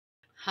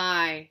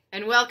Hi,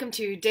 and welcome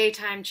to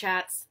Daytime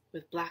Chats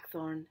with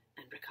Blackthorne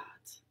and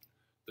Rickards.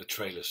 The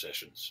trailer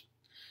sessions.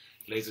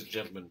 Ladies and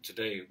gentlemen,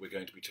 today we're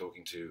going to be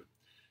talking to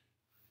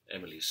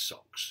Emily's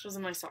socks. Those are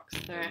my socks.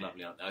 They're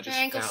lovely, aren't they? I They're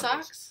ankle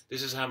socks.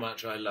 This is how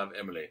much I love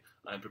Emily.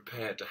 I'm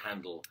prepared to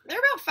handle... They're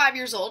about 5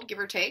 years old, give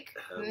or take.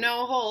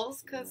 No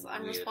holes, because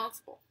I'm weird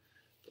responsible.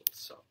 little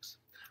socks.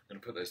 I'm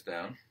going to put those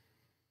down.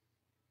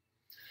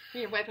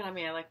 You're wiping on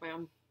me. I like my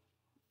own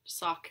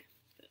sock.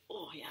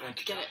 Oh, yeah.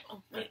 Thank you, Get it.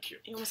 darling. Oh, wait. Thank you.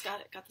 You almost got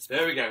it. Got this.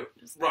 There we go.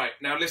 Right,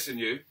 now listen,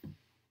 you.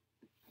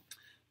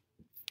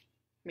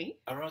 Me?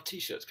 Are our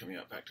t-shirts coming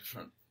out back to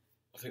front?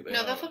 I think they No,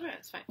 are. they'll flip around.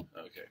 It's fine.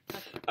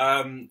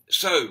 Okay.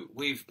 So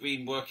we've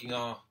been working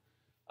our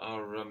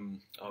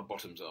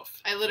bottoms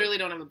off. I literally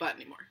don't have a butt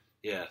anymore.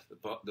 Yeah,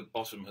 the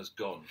bottom has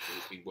gone.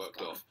 It's been worked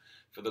off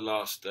for the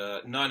last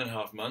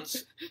 9.5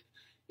 months.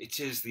 It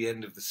is the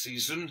end of the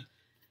season.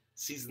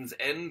 Season's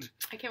end.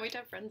 I can't wait to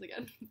have friends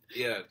again.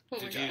 Yeah. Oh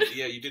did my you? God.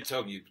 Yeah, you did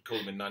tell me you'd call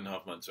them in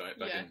 9.5 months, right?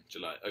 Back in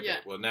July. Okay. Yeah.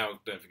 Well, now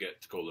don't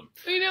forget to call them.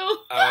 I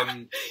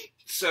know.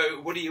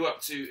 So what are you up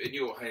to in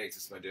your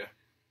hiatus, my dear?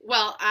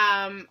 Well,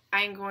 I'm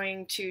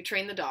going to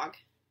train the dog.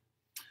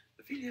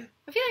 Ophelia,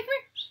 I feel like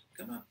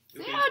come on.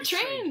 You're yeah, going to be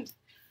trained.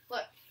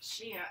 Look,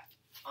 she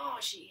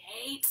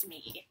hates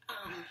me.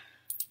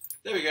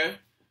 There we go.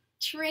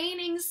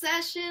 Training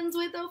sessions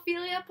with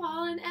Ophelia,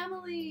 Paul, and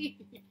Emily.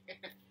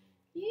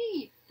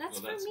 Yee,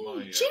 that's Well, that's for me.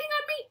 my, Cheating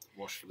on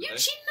me. Wash for the You day.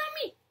 cheating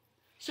on me.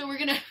 So we're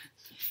gonna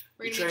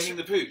You're training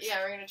the pooch.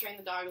 Yeah, we're gonna train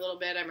the dog a little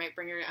bit. I might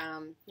bring her.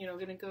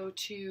 Gonna go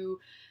to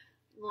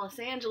Los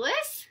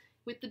Angeles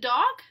with the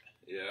dog.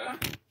 Yeah. I'm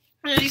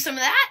gonna do some of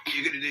that.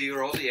 You're going to do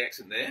your Aussie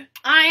accent there.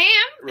 I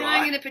am. Right. And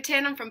I'm gonna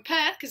pretend I'm from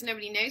Perth because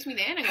nobody knows me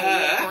there. And I'm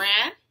gonna Perth? walk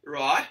around.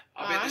 Right.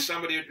 I bet there's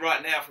somebody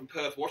right now from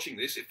Perth watching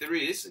this. If there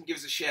is, and give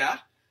us a shout,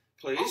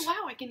 please. Oh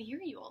wow, I can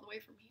hear you all the way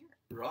from here.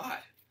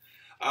 Right.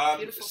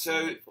 Beautiful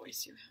So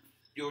voice you have.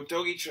 your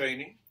doggy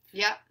training.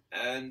 Yep.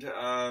 And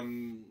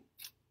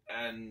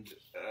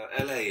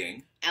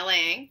LAing.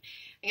 LAing.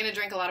 I'm gonna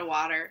drink a lot of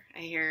water. I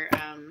hear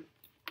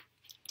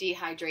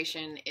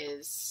dehydration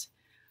is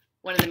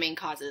one of the main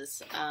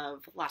causes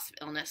of loss of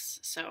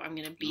illness. So I'm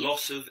gonna be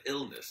Loss of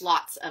illness.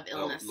 lots of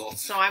illness. Oh,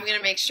 lots. So I'm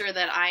gonna make sure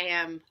that I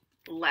am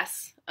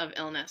less of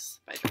illness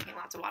by drinking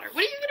lots of water.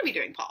 What are you gonna be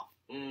doing, Paul?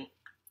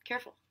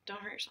 Careful.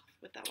 Don't hurt yourself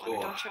with that water.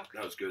 Don't choke.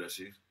 That was good,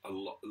 actually.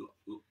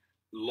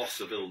 Loss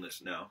of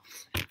illness now.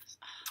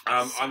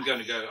 I'm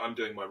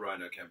doing my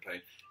rhino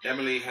campaign.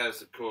 Emily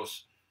has, of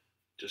course,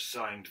 just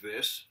signed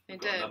this. I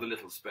I've got did. another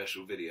little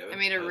special video. I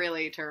made a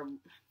really terrible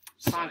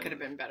song. Could have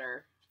been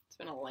better. It's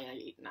been a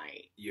late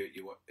night.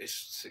 It's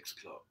 6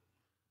 o'clock.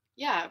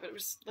 Yeah, but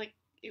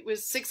it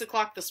was 6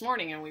 o'clock this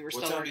morning, and we were What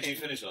still time working. did you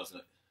finish last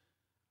night?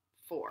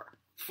 4.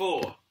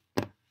 4.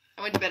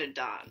 I went to bed at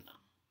dawn.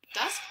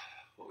 Dusk?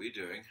 What were you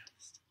doing?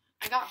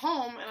 I got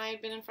home, and I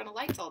had been in front of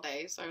lights all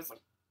day, so I was like,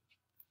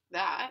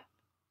 that.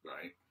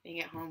 Right. And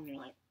you get home, and you're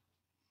like...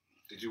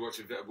 Did you watch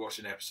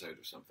an episode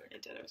of something? I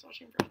did. I was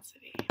watching Broad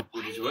City.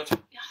 What did you watch?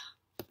 Yeah,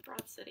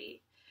 Broad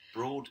City.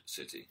 Broad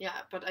City. Yeah,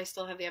 but I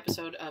still have the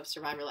episode of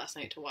Survivor last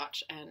night to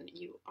watch, and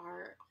you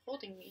are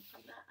holding me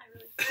from that. I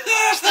really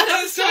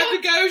It's time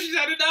to go. She's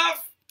had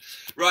enough.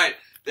 Right,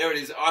 there it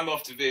is. I'm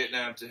off to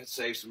Vietnam to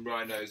save some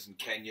rhinos in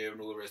Kenya and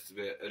all the rest of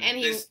it.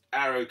 And this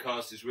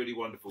Arrowcast is really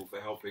wonderful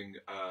for helping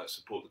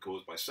support the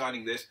cause by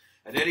signing this.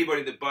 And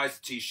anybody that buys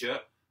the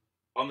T-shirt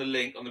on the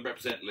link, on the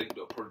Represent link,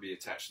 that'll probably be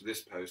attached to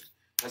this post,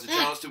 has a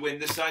chance to win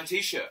this signed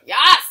T-shirt.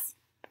 Yes!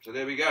 So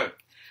there we go.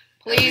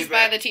 Please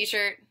buy the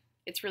T-shirt.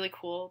 It's really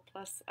cool.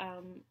 Plus,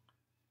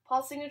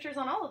 Paul's signature's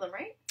on all of them,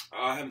 right?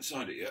 I haven't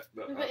signed it yet.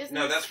 But,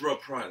 no, that's Rob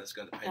Pryor. That's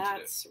going to paint it.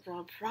 That's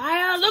Rob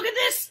Pryor. Look at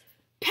this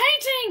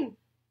painting!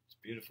 It's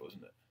beautiful,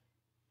 isn't it?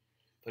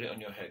 Put it on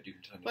your head. You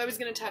can turn. Well, I was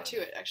going to tattoo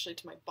it, actually,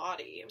 to my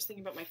body. I was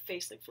thinking about my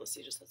face, like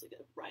Felicity just has like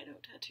a rhino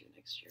tattoo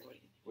next year. What do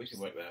you think? We can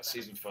work that out.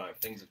 Season 5.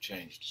 Things have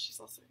changed. She's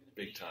also going to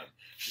Big time.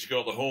 She's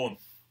got the horn.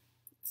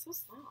 It's so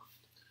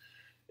soft.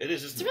 It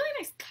is, isn't It's a really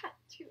nice cut,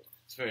 too.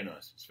 It's very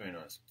nice. It's very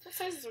nice. What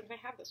sizes are going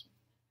to have this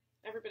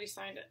one? Everybody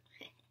signed it.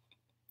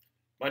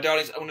 My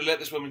darlings, I want to let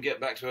this woman get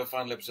back to her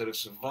final episode of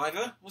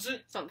Survivor, was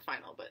it? It's not the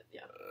final, but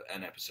yeah.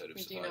 An episode of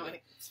Do Survivor. you know, I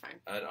think it's fine.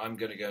 And I'm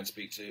going to go and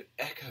speak to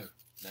Echo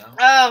now.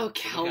 Oh,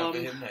 kill Looking out for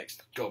him. him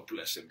next. God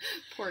bless him.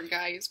 Poor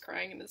guy, he's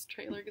crying in his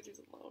trailer because he's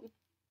alone.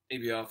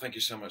 EBR, thank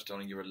you so much,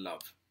 darling. You're a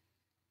love.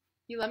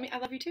 You love me? I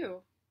love you too.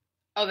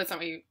 Oh, that's not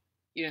what you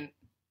didn't,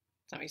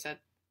 that's not what you said.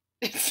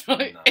 It's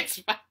like, No. it's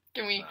fine.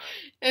 Can we, No.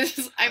 it's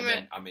just, I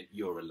mean,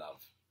 you're a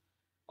love.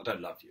 I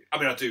don't love you. I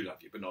mean, I do love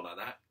you, but not like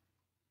that.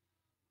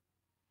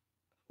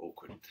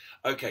 Awkward.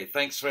 Okay,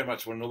 thanks very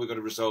much, one and all. We've got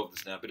to resolve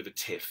this now. A bit of a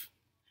tiff.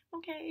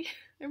 okay.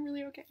 I'm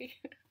really okay.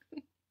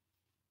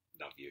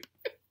 Love you.